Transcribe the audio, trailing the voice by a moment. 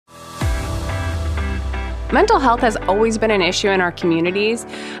Mental health has always been an issue in our communities,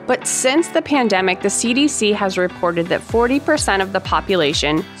 but since the pandemic, the CDC has reported that 40% of the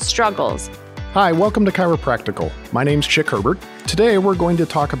population struggles. Hi, welcome to Chiropractical. My name's Chick Herbert. Today we're going to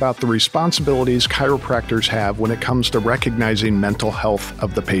talk about the responsibilities chiropractors have when it comes to recognizing mental health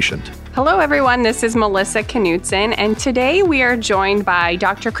of the patient. Hello everyone, this is Melissa Knutson, and today we are joined by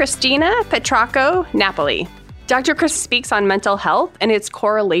Dr. Christina Petracco-Napoli. Dr. Chris speaks on mental health and its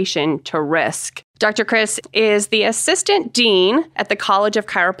correlation to risk. Dr. Chris is the Assistant Dean at the College of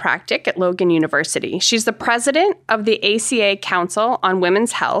Chiropractic at Logan University. She's the president of the ACA Council on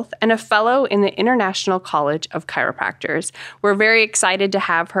Women's Health and a fellow in the International College of Chiropractors. We're very excited to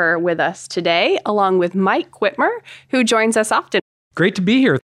have her with us today, along with Mike Whitmer, who joins us often. Great to be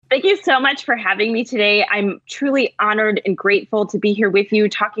here. Thank you so much for having me today. I'm truly honored and grateful to be here with you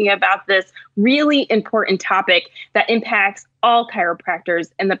talking about this really important topic that impacts all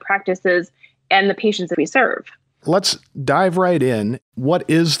chiropractors and the practices and the patients that we serve. Let's dive right in. What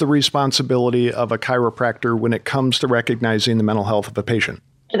is the responsibility of a chiropractor when it comes to recognizing the mental health of a patient?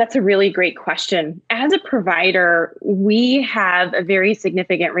 That's a really great question. As a provider, we have a very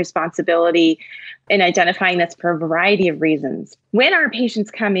significant responsibility in identifying this for a variety of reasons. When our patients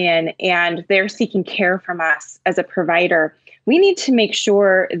come in and they're seeking care from us as a provider, we need to make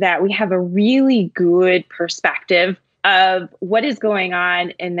sure that we have a really good perspective of what is going on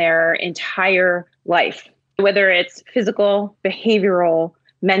in their entire life, whether it's physical, behavioral,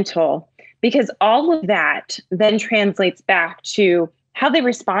 mental, because all of that then translates back to how they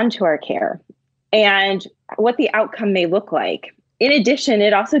respond to our care and what the outcome may look like. In addition,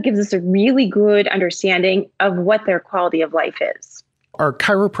 it also gives us a really good understanding of what their quality of life is. Are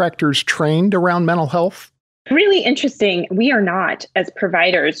chiropractors trained around mental health? Really interesting. We are not, as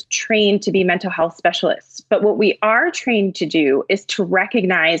providers, trained to be mental health specialists. But what we are trained to do is to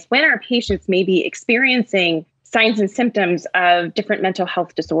recognize when our patients may be experiencing signs and symptoms of different mental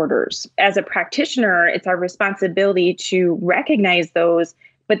health disorders. As a practitioner, it's our responsibility to recognize those,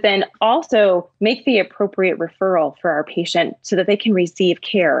 but then also make the appropriate referral for our patient so that they can receive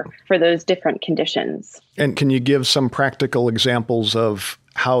care for those different conditions. And can you give some practical examples of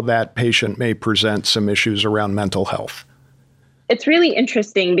how that patient may present some issues around mental health? It's really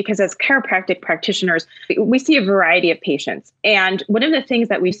interesting because as chiropractic practitioners, we see a variety of patients. And one of the things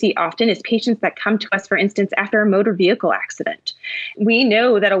that we see often is patients that come to us, for instance, after a motor vehicle accident. We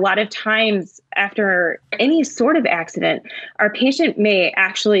know that a lot of times after any sort of accident, our patient may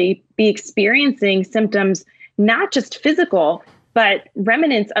actually be experiencing symptoms, not just physical, but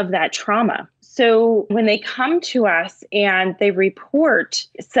remnants of that trauma. So when they come to us and they report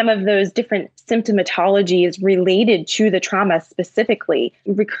some of those different symptomatologies related to the trauma specifically,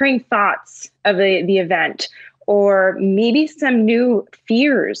 recurring thoughts of the event, or maybe some new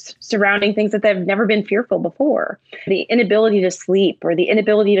fears surrounding things that they've never been fearful before, the inability to sleep or the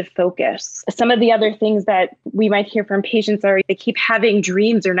inability to focus. Some of the other things that we might hear from patients are they keep having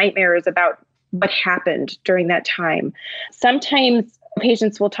dreams or nightmares about what happened during that time. Sometimes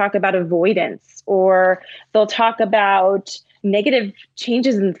patients will talk about avoidance, or they'll talk about negative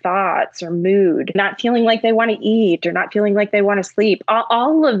changes in thoughts or mood, not feeling like they want to eat or not feeling like they want to sleep.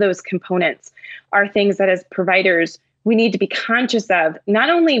 All of those components are things that as providers, we need to be conscious of, not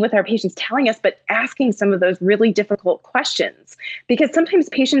only with our patients telling us, but asking some of those really difficult questions, because sometimes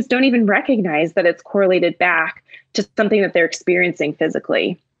patients don't even recognize that it's correlated back to something that they're experiencing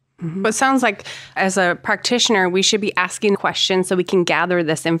physically. But it sounds like as a practitioner, we should be asking questions so we can gather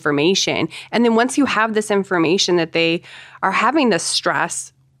this information. And then once you have this information that they are having this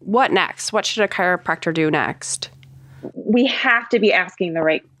stress, what next? What should a chiropractor do next? We have to be asking the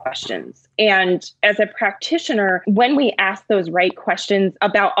right questions. And as a practitioner, when we ask those right questions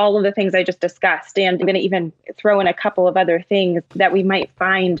about all of the things I just discussed, and I'm going to even throw in a couple of other things that we might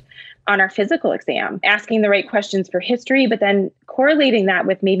find on our physical exam, asking the right questions for history, but then correlating that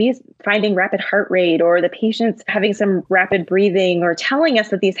with maybe finding rapid heart rate or the patient's having some rapid breathing or telling us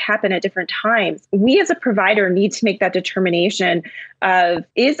that these happen at different times. We as a provider need to make that determination of,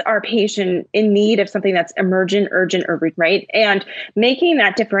 is our patient in need of something that's emergent, urgent, or right? And making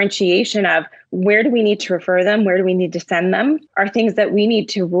that differentiation of where do we need to refer them, where do we need to send them, are things that we need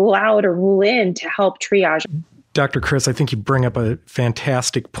to rule out or rule in to help triage. Dr. Chris, I think you bring up a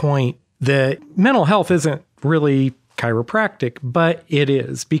fantastic point that mental health isn't really chiropractic, but it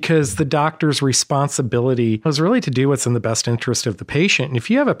is, because the doctor's responsibility is really to do what's in the best interest of the patient. And if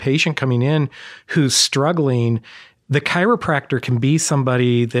you have a patient coming in who's struggling, the chiropractor can be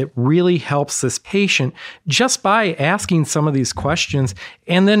somebody that really helps this patient just by asking some of these questions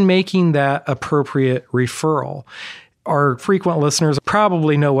and then making that appropriate referral. Our frequent listeners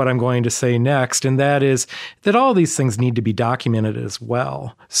probably know what I'm going to say next, and that is that all these things need to be documented as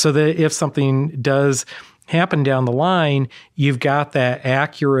well, so that if something does happen down the line, you've got that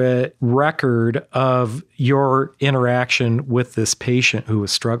accurate record of your interaction with this patient who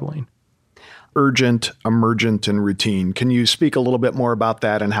is struggling. Urgent, emergent, and routine. Can you speak a little bit more about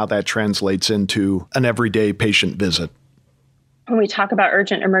that and how that translates into an everyday patient visit? When we talk about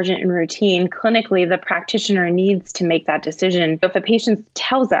urgent, emergent, and routine, clinically, the practitioner needs to make that decision. If a patient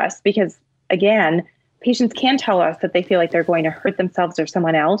tells us, because again, patients can tell us that they feel like they're going to hurt themselves or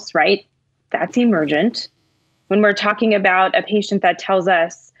someone else, right? That's emergent. When we're talking about a patient that tells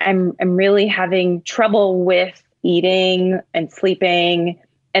us, I'm really having trouble with eating and sleeping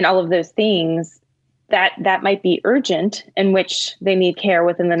and all of those things, that might be urgent, in which they need care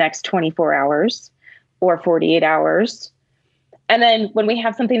within the next 24 hours or 48 hours. And then when we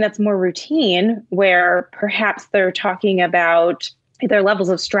have something that's more routine, where perhaps they're talking about their levels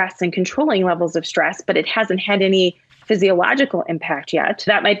of stress and controlling levels of stress, but it hasn't had any physiological impact yet,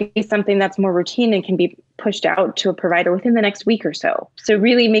 that might be something that's more routine and can be pushed out to a provider within the next week or so. So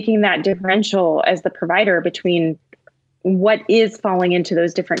really making that differential as the provider between what is falling into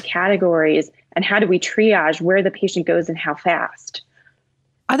those different categories and how do we triage where the patient goes and how fast.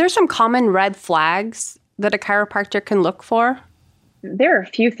 Are there some common red flags that a chiropractor can look for? There are a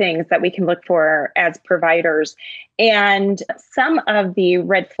few things that we can look for as providers. And some of the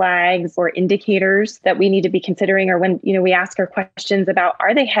red flags or indicators that we need to be considering are when, we ask our questions about,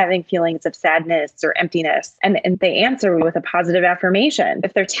 are they having feelings of sadness or emptiness? And they answer with a positive affirmation.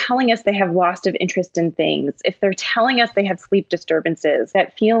 If they're telling us they have loss of interest in things, if they're telling us they have sleep disturbances,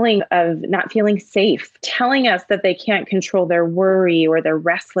 that feeling of not feeling safe, telling us that they can't control their worry or they're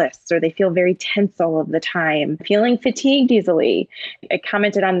restless or they feel very tense all of the time, feeling fatigued easily. I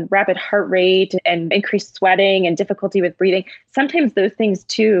commented on rapid heart rate and increased sweating and difficulty with breathing. Sometimes those things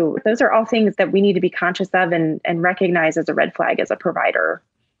too, those are all things that we need to be conscious of and recognize as a red flag as a provider.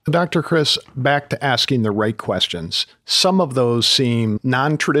 Dr. Chris, back to asking the right questions. Some of those seem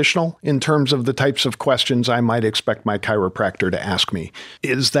non-traditional in terms of the types of questions I might expect my chiropractor to ask me.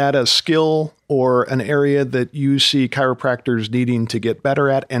 Is that a skill or an area that you see chiropractors needing to get better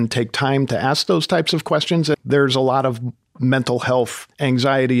at and take time to ask those types of questions? There's a lot of mental health,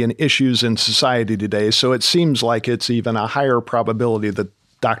 anxiety, and issues in society today, so it seems like it's even a higher probability that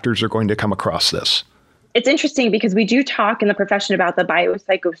doctors are going to come across this. It's interesting because we do talk in the profession about the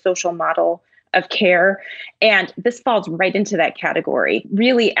biopsychosocial model of care, and this falls right into that category,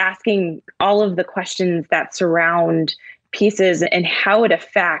 really asking all of the questions that surround pieces and how it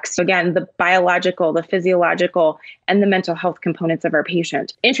affects, again, the biological, the physiological, and the mental health components of our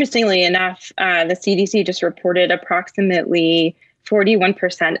patient. Interestingly enough, the CDC just reported approximately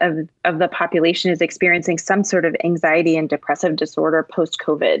 41% of the population is experiencing some sort of anxiety and depressive disorder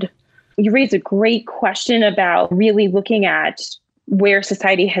post-COVID. You raise a great question about really looking at where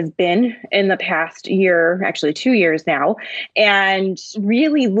society has been in the past year, actually 2 years now, and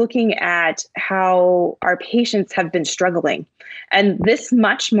really looking at how our patients have been struggling. And this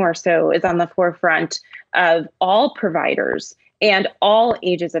much more so is on the forefront of all providers and all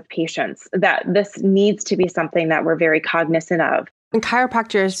ages of patients, that this needs to be something that we're very cognizant of. And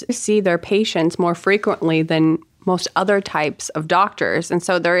chiropractors see their patients more frequently than most other types of doctors. And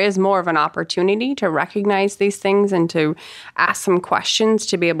so there is more of an opportunity to recognize these things and to ask some questions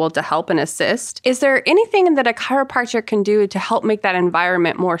to be able to help and assist. Is there anything that a chiropractor can do to help make that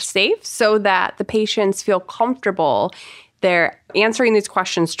environment more safe so that the patients feel comfortable they're answering these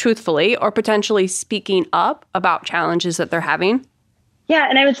questions truthfully or potentially speaking up about challenges that they're having? Yeah,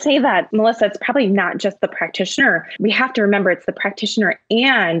 and I would say that, Melissa, it's probably not just the practitioner. We have to remember it's the practitioner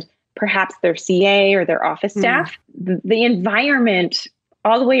and perhaps their CA or their office staff. The environment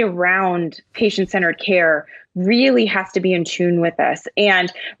all the way around patient-centered care really has to be in tune with us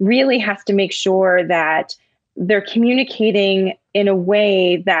and really has to make sure that they're communicating in a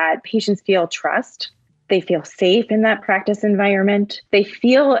way that patients feel trust. They feel safe in that practice environment. They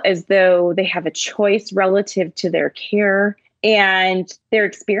feel as though they have a choice relative to their care. And they're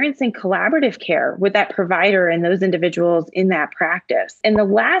experiencing collaborative care with that provider and those individuals in that practice. And the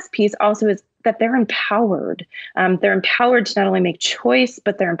last piece also is that they're empowered. They're empowered to not only make choice,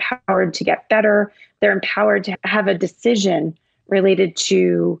 but they're empowered to get better. They're empowered to have a decision related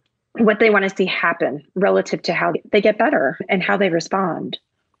to what they want to see happen relative to how they get better and how they respond.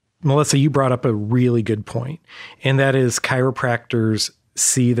 Melissa, you brought up a really good point, and that is chiropractors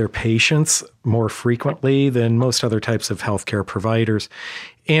see their patients more frequently than most other types of healthcare providers.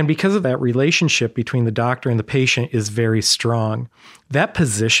 And because of that relationship between the doctor and the patient is very strong, that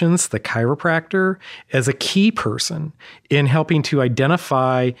positions the chiropractor as a key person in helping to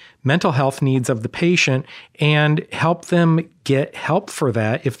identify mental health needs of the patient and help them get help for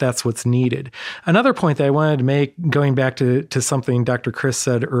that if that's what's needed. Another point that I wanted to make, going back to something Dr. Chris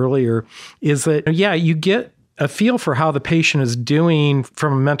said earlier, is that, you get a feel for how the patient is doing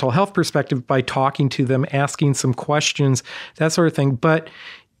from a mental health perspective by talking to them, asking some questions, that sort of thing. But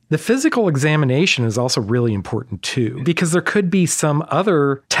the physical examination is also really important too, because there could be some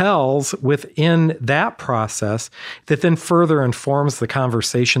other tells within that process that then further informs the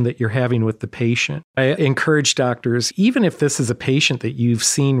conversation that you're having with the patient. I encourage doctors, even if this is a patient that you've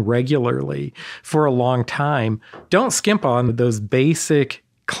seen regularly for a long time, don't skimp on those basic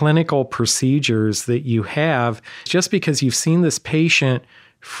clinical procedures that you have. Just because you've seen this patient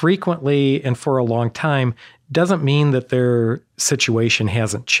frequently and for a long time doesn't mean that their situation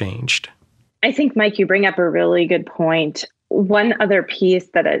hasn't changed. I think, Mike, you bring up a really good point. One other piece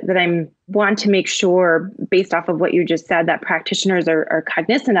that I want to make sure, based off of what you just said, that practitioners are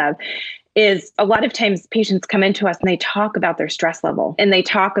cognizant of, is a lot of times patients come into us and they talk about their stress level and they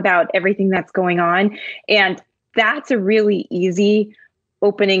talk about everything that's going on. And that's a really easy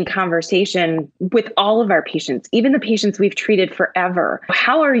opening conversation with all of our patients, even the patients we've treated forever.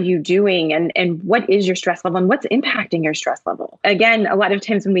 How are you doing? And what is your stress level and what's impacting your stress level? Again, a lot of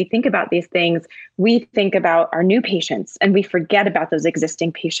times when we think about these things, we think about our new patients and we forget about those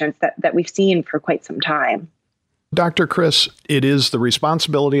existing patients that we've seen for quite some time. Dr. Chris, it is the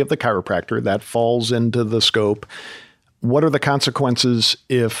responsibility of the chiropractor that falls into the scope. What are the consequences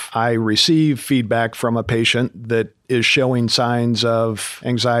if I receive feedback from a patient that is showing signs of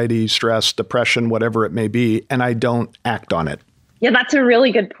anxiety, stress, depression, whatever it may be, and I don't act on it? Yeah, that's a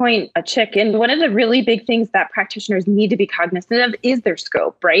really good point, Chick. And one of the really big things that practitioners need to be cognizant of is their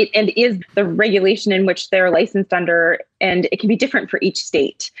scope, right? And is the regulation in which they're licensed under, and it can be different for each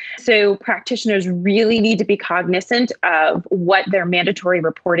state. So practitioners really need to be cognizant of what their mandatory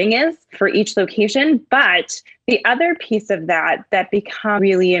reporting is for each location. But the other piece of that becomes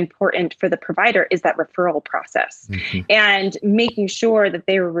really important for the provider is that referral process, and making sure that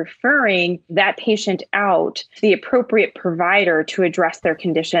they were referring that patient out to the appropriate provider to address their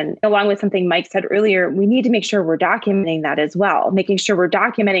condition. Along with something Mike said earlier, we need to make sure we're documenting that as well, making sure we're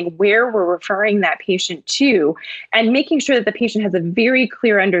documenting where we're referring that patient to, and making sure that the patient has a very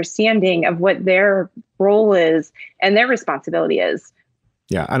clear understanding of what their role is and their responsibility is.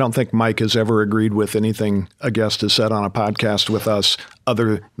 Yeah, I don't think Mike has ever agreed with anything a guest has said on a podcast with us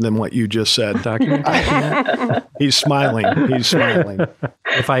other than what you just said. He's smiling. He's smiling.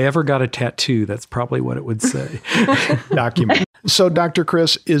 If I ever got a tattoo, that's probably what it would say. Document. So, Dr.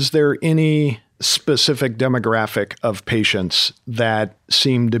 Chris, is there any specific demographic of patients that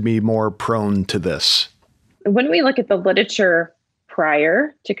seem to be more prone to this? When we look at the literature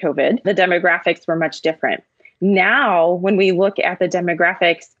prior to COVID, the demographics were much different. Now, when we look at the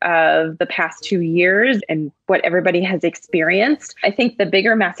demographics of the past 2 years and what everybody has experienced, I think the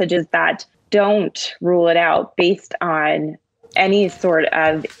bigger message is that don't rule it out based on any sort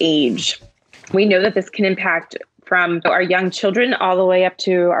of age. We know that this can impact from our young children all the way up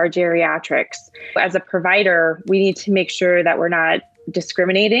to our geriatrics. As a provider, we need to make sure that we're not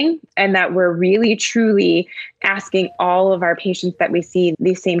discriminating and that we're really truly asking all of our patients that we see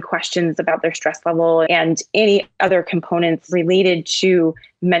these same questions about their stress level and any other components related to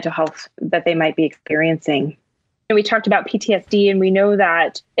mental health that they might be experiencing. And we talked about PTSD, and we know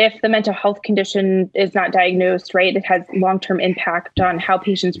that if the mental health condition is not diagnosed, right, it has long-term impact on how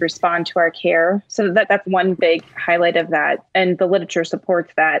patients respond to our care. So that's one big highlight of that. And the literature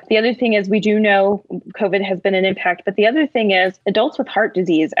supports that. The other thing is we do know COVID has been an impact, but the other thing is adults with heart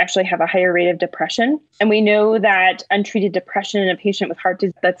disease actually have a higher rate of depression. And we know that untreated depression in a patient with heart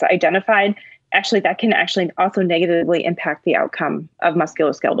disease that's identified, that can also negatively impact the outcome of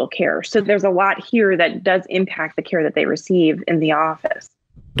musculoskeletal care. So there's a lot here that does impact the care that they receive in the office.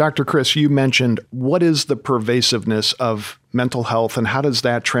 Dr. Chris, you mentioned what is the pervasiveness of mental health and how does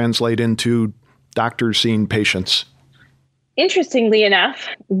that translate into doctors seeing patients? Interestingly enough,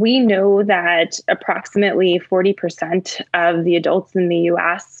 we know that approximately 40% of the adults in the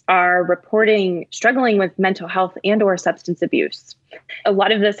U.S. are reporting struggling with mental health and or substance abuse. A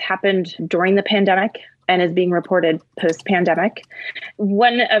lot of this happened during the pandemic and is being reported post-pandemic.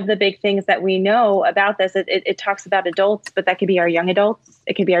 One of the big things that we know about this, it talks about adults, but that could be our young adults,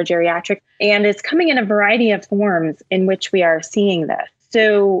 it could be our geriatric, and it's coming in a variety of forms in which we are seeing this.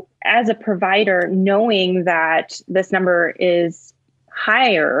 So as a provider, knowing that this number is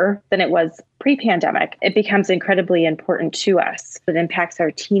higher than it was pre-pandemic, it becomes incredibly important to us. It impacts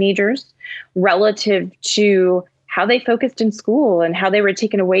our teenagers relative to how they focused in school and how they were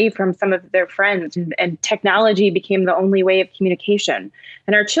taken away from some of their friends, and technology became the only way of communication.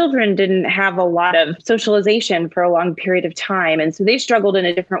 And our children didn't have a lot of socialization for a long period of time. And so they struggled in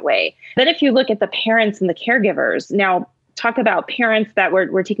a different way. Then if you look at the parents and the caregivers, now talk about parents that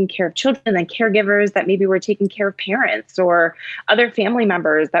were taking care of children, and then caregivers that maybe were taking care of parents or other family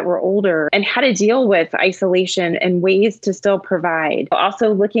members that were older, and how to deal with isolation and ways to still provide.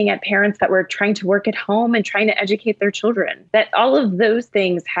 Also looking at parents that were trying to work at home and trying to educate their children, that all of those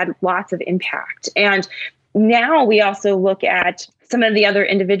things had lots of impact. And now we also look at some of the other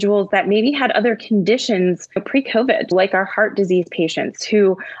individuals that maybe had other conditions pre-COVID, like our heart disease patients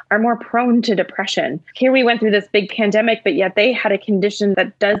who are more prone to depression. Here we went through this big pandemic, but yet they had a condition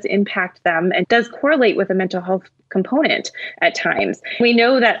that does impact them and does correlate with a mental health component at times. We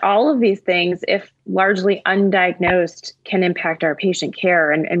know that all of these things, if largely undiagnosed, can impact our patient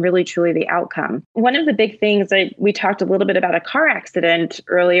care and really truly the outcome. One of the big things that we talked a little bit about a car accident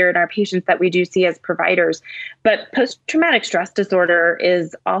earlier in our patients that we do see as providers, but post-traumatic stress disorder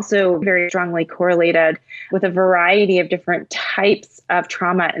is also very strongly correlated with a variety of different types of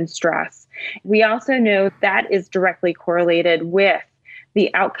trauma and stress. We also know that is directly correlated with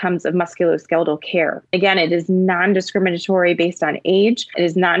the outcomes of musculoskeletal care. Again, it is non-discriminatory based on age. It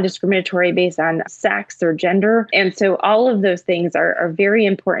is non-discriminatory based on sex or gender. And so all of those things are very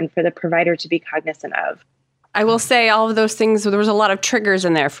important for the provider to be cognizant of. I will say all of those things, there was a lot of triggers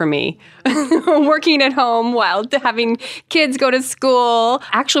in there for me. Working at home while having kids go to school.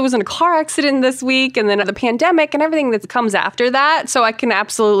 Actually was in a car accident this week, and then the pandemic and everything that comes after that. So I can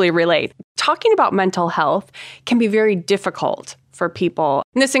absolutely relate. Talking about mental health can be very difficult for people.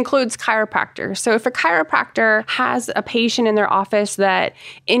 And this includes chiropractors. So if a chiropractor has a patient in their office that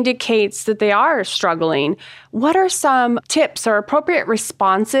indicates that they are struggling, what are some tips or appropriate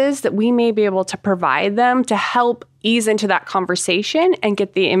responses that we may be able to provide them to help ease into that conversation and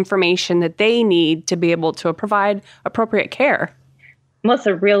get the information that they need to be able to provide appropriate care? Well, that's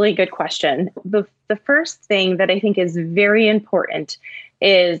a really good question. The first thing that I think is very important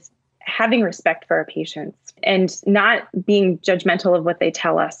is having respect for our patients and not being judgmental of what they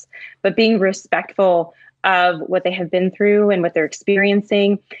tell us, but being respectful of what they have been through and what they're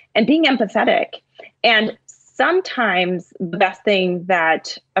experiencing, and being empathetic. And sometimes the best thing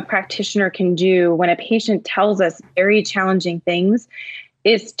that a practitioner can do when a patient tells us very challenging things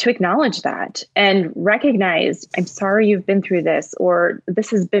is to acknowledge that and recognize, I'm sorry you've been through this, or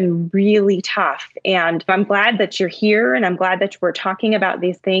this has been really tough. And I'm glad that you're here, and I'm glad that we're talking about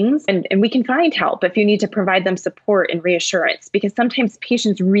these things. And we can find help if you need to provide them support and reassurance, because sometimes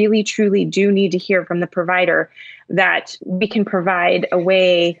patients really, truly do need to hear from the provider that we can provide a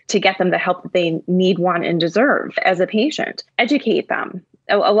way to get them the help that they need, want, and deserve as a patient. Educate them.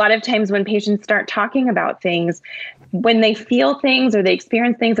 A lot of times when patients start talking about things, when they feel things or they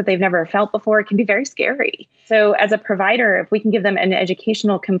experience things that they've never felt before, it can be very scary. So as a provider, if we can give them an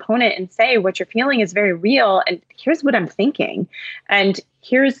educational component and say, what you're feeling is very real, and here's what I'm thinking, and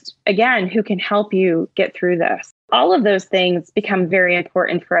here's, again, who can help you get through this. All of those things become very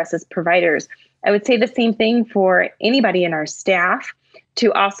important for us as providers. I would say the same thing for anybody in our staff,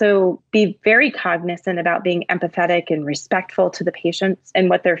 to also be very cognizant about being empathetic and respectful to the patients and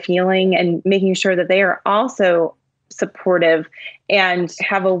what they're feeling, and making sure that they are also supportive and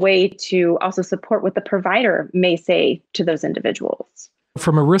have a way to also support what the provider may say to those individuals.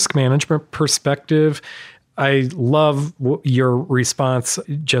 From a risk management perspective, I love your response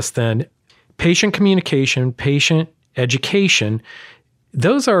just then. Patient communication, patient education,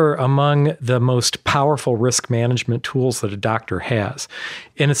 those are among the most powerful risk management tools that a doctor has.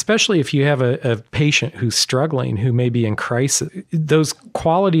 And especially if you have a patient who's struggling, who may be in crisis, those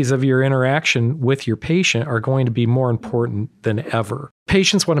qualities of your interaction with your patient are going to be more important than ever.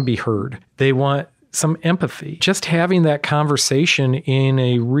 Patients want to be heard. They want some empathy. Just having that conversation in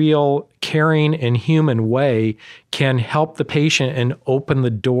a real, caring, and human way can help the patient and open the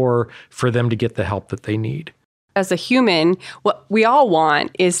door for them to get the help that they need. As a human, what we all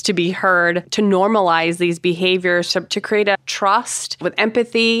want is to be heard, to normalize these behaviors, to create a trust with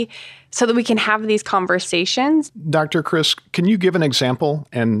empathy so that we can have these conversations. Dr. Chris, can you give an example,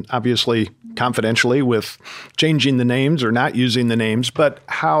 and obviously confidentially with changing the names or not using the names, but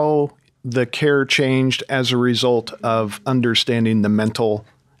how the care changed as a result of understanding the mental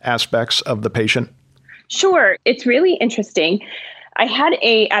aspects of the patient? Sure. It's really interesting. I had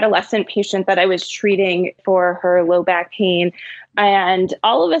a adolescent patient that I was treating for her low back pain. And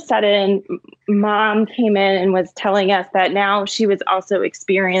all of a sudden, mom came in and was telling us that now she was also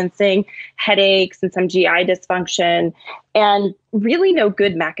experiencing headaches and some GI dysfunction and really no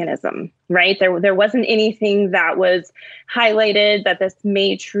good mechanism, right? There wasn't anything that was highlighted that this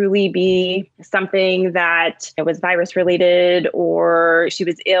may truly be something that it was virus related or she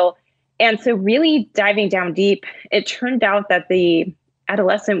was ill. And so really diving down deep, it turned out that the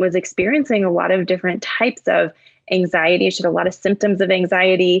adolescent was experiencing a lot of different types of anxiety. She had a lot of symptoms of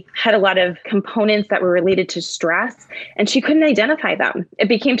anxiety, had a lot of components that were related to stress, and she couldn't identify them. It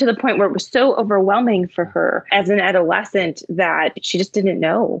became to the point where it was so overwhelming for her as an adolescent that she just didn't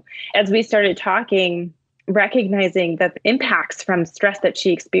know. As we started talking, recognizing that the impacts from stress that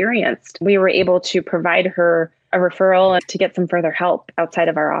she experienced, we were able to provide her a referral to get some further help outside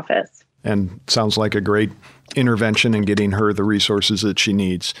of our office. And sounds like a great intervention in getting her the resources that she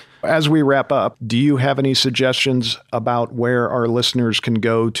needs. As we wrap up, do you have any suggestions about where our listeners can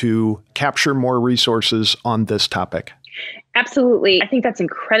go to capture more resources on this topic? Absolutely. I think that's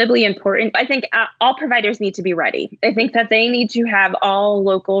incredibly important. I think all providers need to be ready. I think that they need to have all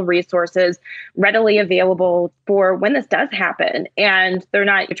local resources readily available for when this does happen, and they're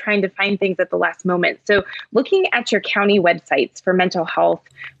not trying to find things at the last moment. So looking at your county websites for mental health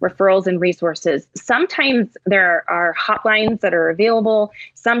referrals and resources, sometimes there are hotlines that are available.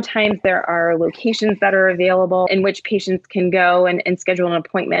 Sometimes there are locations that are available in which patients can go and schedule an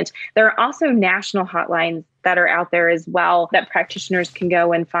appointment. There are also national hotlines that are out there as well that practitioners can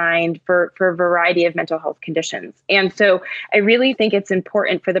go and find for a variety of mental health conditions. And so I really think it's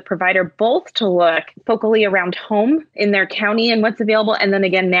important for the provider both to look focally around home in their county and what's available, and then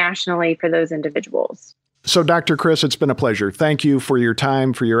again nationally for those individuals. So, Dr. Chris, it's been a pleasure. Thank you for your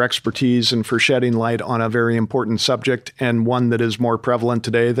time, for your expertise, and for shedding light on a very important subject and one that is more prevalent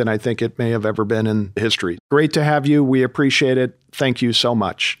today than I think it may have ever been in history. Great to have you. We appreciate it. Thank you so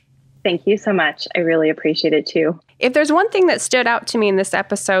much. Thank you so much. I really appreciate it too. If there's one thing that stood out to me in this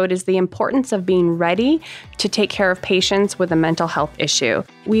episode is the importance of being ready to take care of patients with a mental health issue.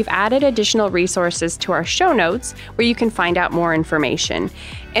 We've added additional resources to our show notes where you can find out more information.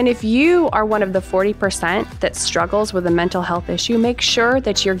 And if you are one of the 40% that struggles with a mental health issue, make sure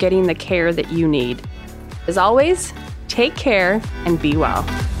that you're getting the care that you need. As always, take care and be well.